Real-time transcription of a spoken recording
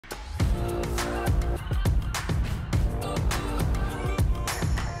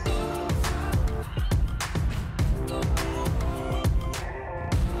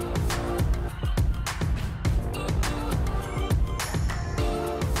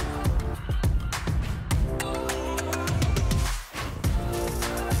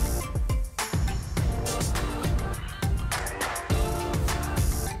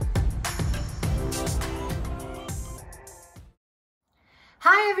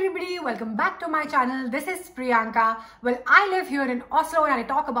everybody, welcome back to my channel. This is Priyanka. Well, I live here in Oslo and I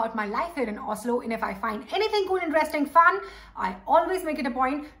talk about my life here in Oslo, and if I find anything cool, interesting, fun, I always make it a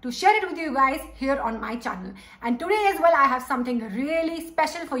point to share it with you guys here on my channel. And today as well, I have something really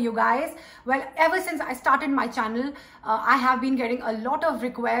special for you guys. Well, ever since I started my channel, I have been getting a lot of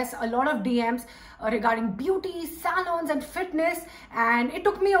requests, a lot of DMs regarding beauty, salons and fitness, and it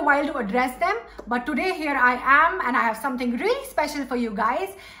took me a while to address them, but today here I am and I have something really special for you guys,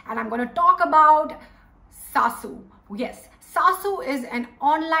 and I'm going to talk about SASU. Yes, SASU is an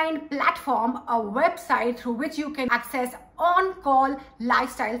online platform, a website through which you can access on-call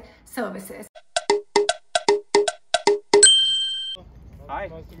lifestyle services. Hi.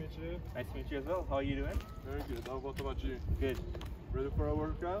 Nice to meet you. Nice to meet you as well. How are you doing? Very good. How about you? Good. Ready for a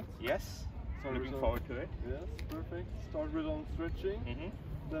workout? Yes. Start Looking with forward to it. Yes, perfect. Start with on stretching,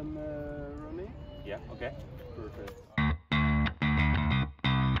 then running. Yeah, okay. Perfect.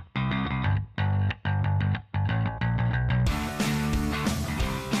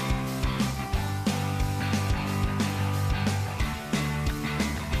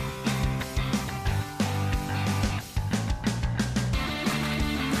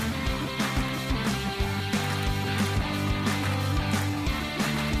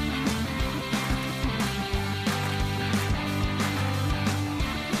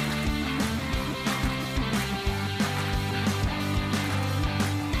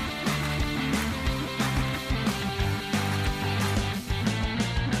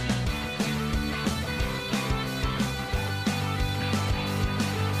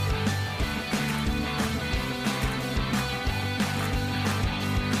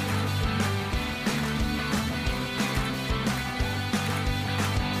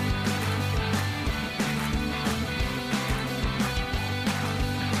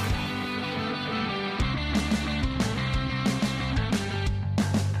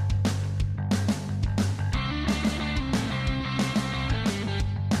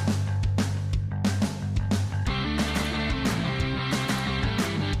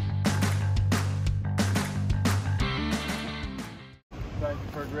 Thank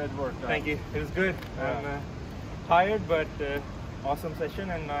you for a great workout. Thank you. It was good. I'm tired, but awesome session,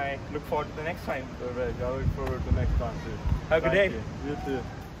 and I look forward to the next time. Perfect. I look forward to next time too. Have a good day. You too.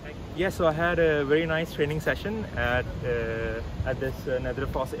 Yeah, so I had a very nice training session at this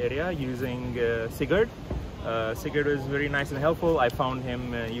Nedre area using Sigurd. Sigurd was very nice and helpful. I found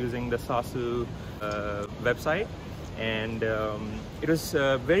him using the SASU website, and it was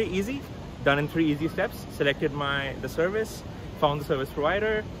very easy, done in 3 easy steps. Selected the service, found the service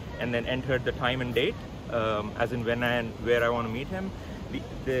provider, and then entered the time and date, as in when and where I want to meet him.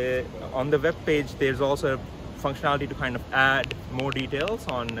 On the web page, there's also functionality to kind of add more details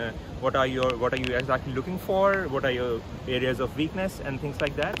on what are you exactly looking for, what are your areas of weakness and things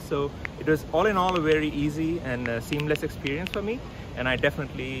like that. So it was all in all a very easy and seamless experience for me, and I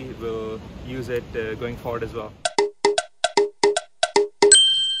definitely will use it going forward as well.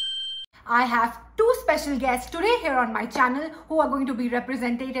 I have two special guests today here on my channel who are going to be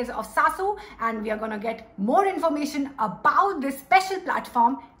representatives of SASU, and we are going to get more information about this special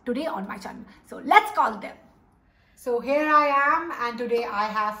platform today on my channel. So let's call them. So here I am, and today I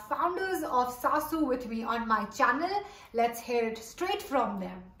have founders of SASU with me on my channel. Let's hear it straight from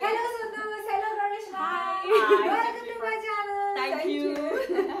them. Hello Sundus, hello Ganesh. Hi. Welcome to my channel. Thank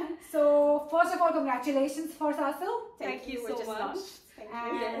you. So first of all, congratulations for SASU. Thank you so much.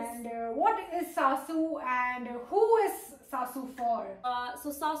 And what is SASU and who is SASU for? So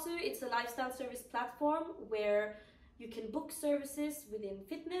SASU, it's a lifestyle service platform where you can book services within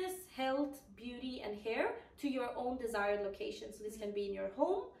fitness, health, beauty and hair to your own desired location. So this can be in your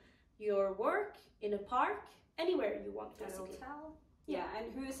home, your work, in a park, anywhere you want, basically. Hotel. Yeah,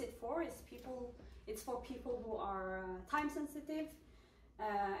 and who is it for? It's for people who are time sensitive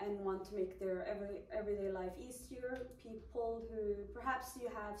and want to make their everyday life easier. People who perhaps you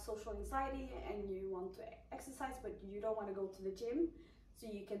have social anxiety and you want to exercise but you don't want to go to the gym. So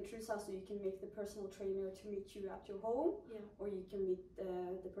you can, through SASU, you can make the personal trainer to meet you at your home, or you can meet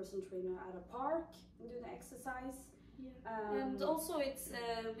the personal trainer at a park and do the exercise. And also it's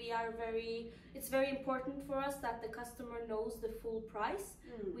very important for us that the customer knows the full price.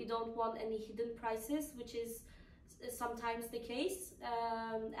 We don't want any hidden prices, which is sometimes the case,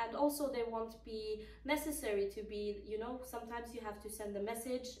 and also they won't be necessary to be, sometimes you have to send a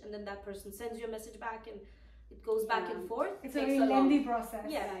message and then that person sends you a message back and it goes back and forth. It's a very lengthy process.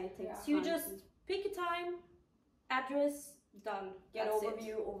 Yeah, it takes. You just pick a time, address, done. Get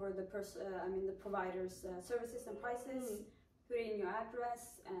overview over the the provider's services and prices. Put in your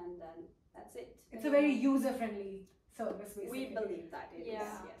address, and then that's it. It's a very user friendly service, basically. We believe that it is, yes.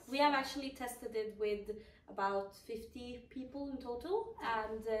 We have actually tested it with about 50 people in total,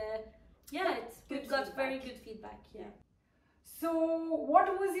 and we've got very good feedback. Yeah. So what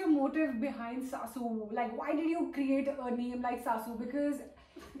was your motive behind SASU? Like, why did you create a name like SASU? Because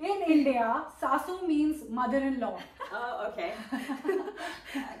in India, SASU means mother-in-law. Oh, okay.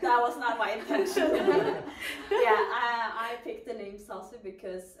 That was not my intention. I picked the name SASU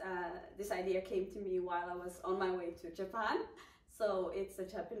because this idea came to me while I was on my way to Japan. So it's a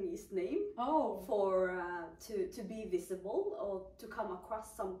Japanese name for to be visible or to come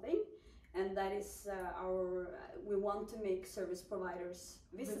across something. And that is we want to make service providers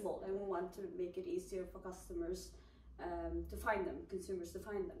visible, and we want to make it easier for customers to find them, consumers to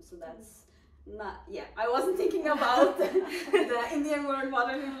find them. So that's not, I wasn't thinking about the Indian word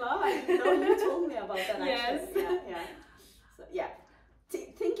mother-in-law. I didn't know you told me about that actually. Yes. So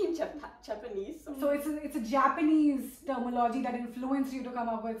thinking Japanese. So it's a Japanese terminology that influenced you to come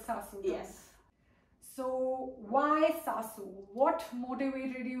up with SASU. Yes. So why SASU? What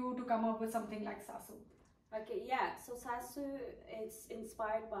motivated you to come up with something like SASU? Okay, so SASU, it's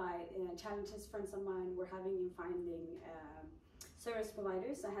inspired by challenges friends of mine were having in finding service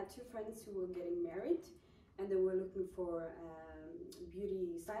providers. I had two friends who were getting married, and they were looking for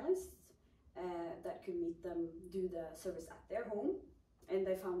beauty stylists that could meet them, do the service at their home, and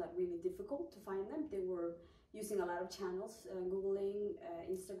they found that really difficult to find them. They were using a lot of channels, Googling,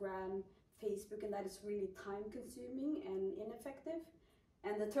 Instagram, Facebook, and that is really time consuming and ineffective.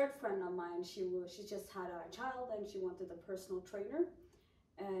 And the third friend of mine, she just had a child and she wanted a personal trainer,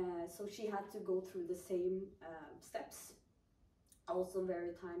 so she had to go through the same steps, also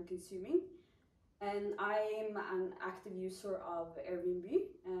very time consuming. And I'm an active user of Airbnb,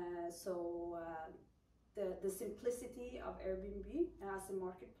 so the simplicity of Airbnb as a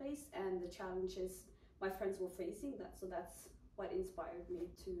marketplace and the challenges my friends were facing, that's what inspired me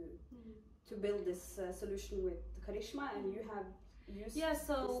to build this solution with Charisma. And you have used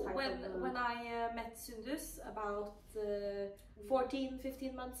so when I met Sundus about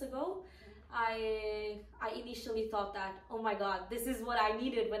 14-15 months ago, I initially thought that, oh my god, this is what I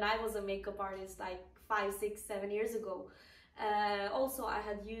needed when I was a makeup artist like 5, 6, 7 years ago. Also, I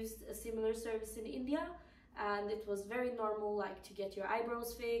had used a similar service in India, and it was very normal, like to get your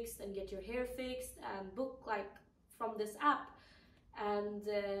eyebrows fixed and get your hair fixed and book like from this app. And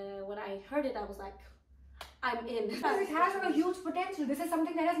when I heard it, I was like, I'm in. Because it has a huge potential. This is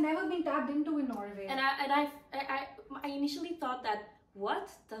something that has never been tapped into in Norway. And I initially thought that, what,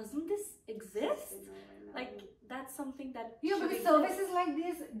 doesn't this exist? Like, that's something that because services like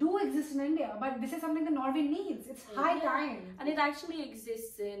this do exist in India, but this is something that Norway needs. It's high time. And it actually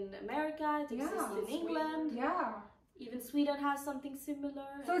exists in America, it exists in England. Even Sweden has something similar.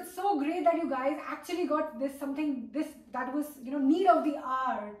 So it's so great that you guys actually got this that was need of the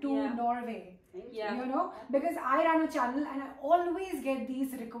hour to Norway. Because I run a channel and I always get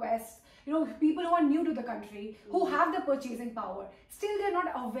these requests. People who are new to the country, who have the purchasing power, still they're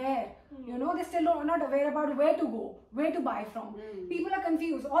not aware. They still are not aware about where to go, where to buy from. People are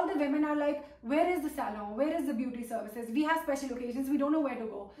confused. All the women are like, where is the salon? Where is the beauty services? We have special occasions, we don't know where to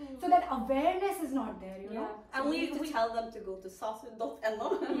go. So that awareness is not there, you know. And we need to tell them to go to sasu.no.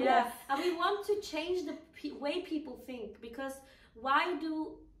 And we want to change the way people think, because why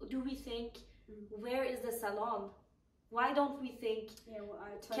do we think, where is the salon? Why don't we think,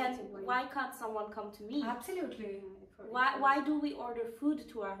 why can't someone come to me? Absolutely. Why do we order food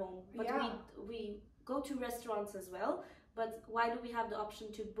to our home? But we go to restaurants as well, but why do we have the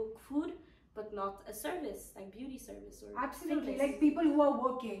option to book food but not a service, like beauty service? Or absolutely. Like people who are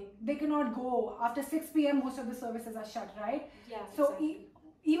working, they cannot go. After 6 p.m. most of the services are shut, right? So exactly.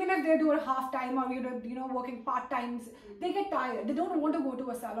 Even if they do a half time or working part times, they get tired. They don't want to go to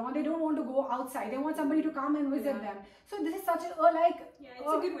a salon. They don't want to go outside. They want somebody to come and visit them. So this is such a it's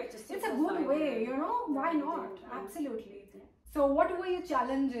a good way to see. It's a good way, Why not? Absolutely. So what were your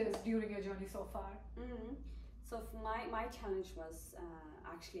challenges during your journey so far? So for my challenge was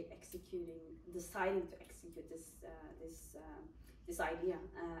actually deciding to execute this idea.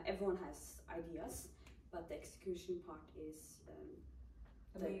 Everyone has ideas, but the execution part is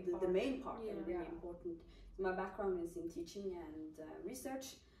the main part and really important. My background is in teaching and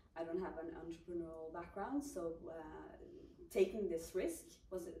research. I don't have an entrepreneurial background, so taking this risk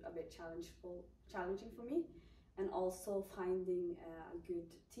was a bit challenging for me, and also finding a good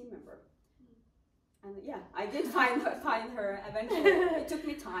team member. And I did find her eventually. It took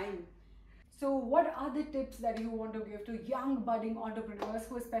me time. So what are the tips that you want to give to young budding entrepreneurs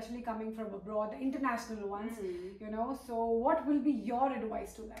who are especially coming from abroad, the international ones, So what will be your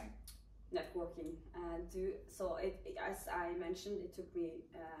advice to them? networking. As I mentioned, it took me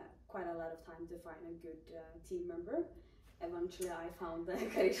quite a lot of time to find a good team member. Eventually I found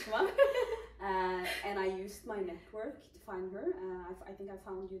Karishma and I used my network to find her. I think I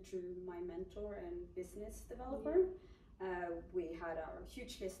found you through my mentor and business developer. We had a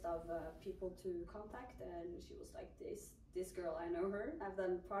huge list of people to contact, and she was like, this girl, I know her, I've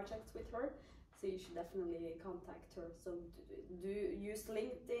done projects with her, so you should definitely contact her. So do use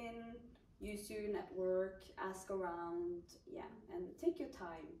LinkedIn, use your network, ask around, and take your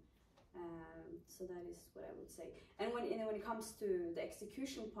time. So that is what I would say. And when it comes to the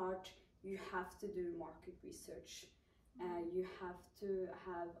execution part, you have to do market research. You have to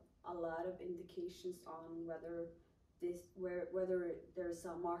have a lot of indications on whether there's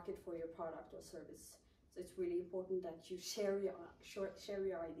a market for your product or service. So it's really important that you share your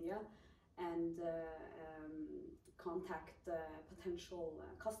idea and contact potential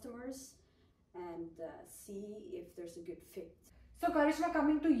customers and see if there's a good fit. So Karishma,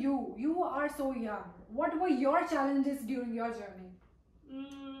 coming to you, you are so young. What were your challenges during your journey?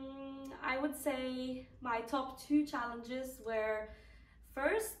 I would say my top 2 challenges were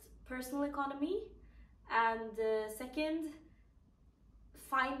first, personal economy, and second,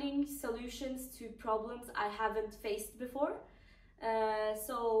 finding solutions to problems I haven't faced before.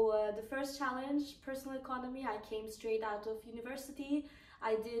 The first challenge, personal economy, I came straight out of university.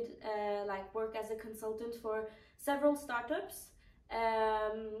 I did work as a consultant for several startups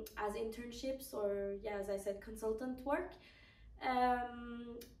as internships, or as I said, consultant work.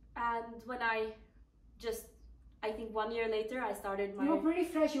 And when I think 1 year later, I started my... You were pretty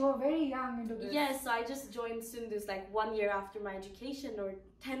fresh, you were very young into this. Yes, so I just joined Sundus 1 year after my education, or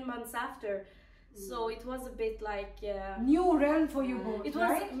 10 months after. So it was a bit like... new realm for you both, it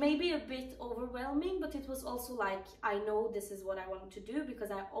was maybe a bit overwhelming, but it was also I know this is what I want to do,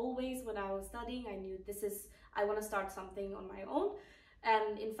 because I always, when I was studying, I knew I want to start something on my own.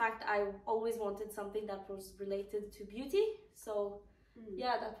 And in fact, I always wanted something that was related to beauty. So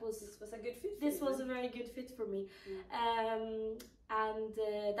this was a good fit. This was a very good fit for me.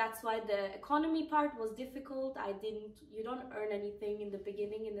 That's why the economy part was difficult. You don't earn anything in the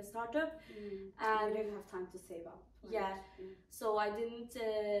beginning in the startup, and you didn't have time to save up. So I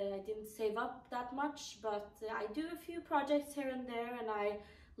didn't save up that much, but I do a few projects here and there, and I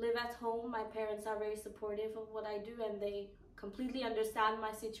live at home. My parents are very supportive of what I do, and they completely understand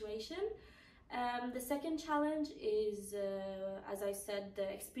my situation. The second challenge is, as I said, the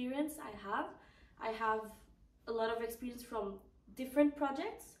experience I have. I have a lot of experience from different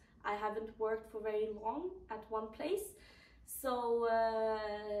projects. I haven't worked for very long at one place. So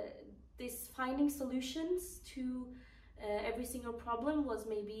this finding solutions to every single problem was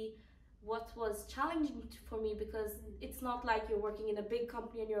maybe what was challenging for me, because it's not like you're working in a big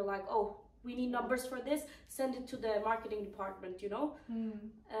company and you're like, oh, we need numbers for this, send it to the marketing department, you know?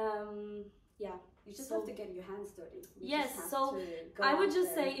 You just have to get your hands dirty. I would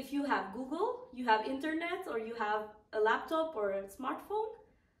just say, if you have Google, you have internet, or you have a laptop or a smartphone,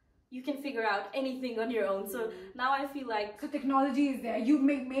 you can figure out anything on your own. So now I feel like... So technology is there. You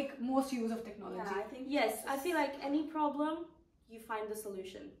make most use of technology. Yeah, I think I feel like any problem, you find the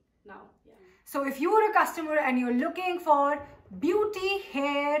solution now. So if you are a customer and you're looking for beauty,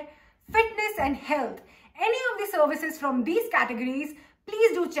 hair, fitness and health, any of the services from these categories,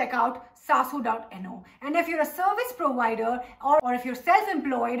 please do check out sasu.no. And if you're a service provider or if you're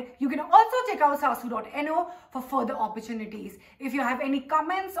self-employed, you can also check out sasu.no for further opportunities. If you have any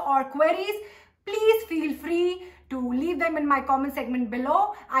comments or queries, please feel free to leave them in my comment segment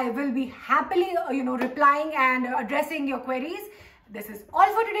below. I will be happily, replying and addressing your queries. This is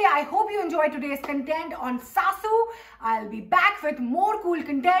all for today. I hope you enjoyed today's content on SASU. I'll be back with more cool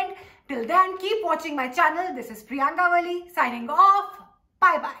content. Till then, keep watching my channel. This is Priyanka Wali signing off.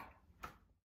 Bye-bye.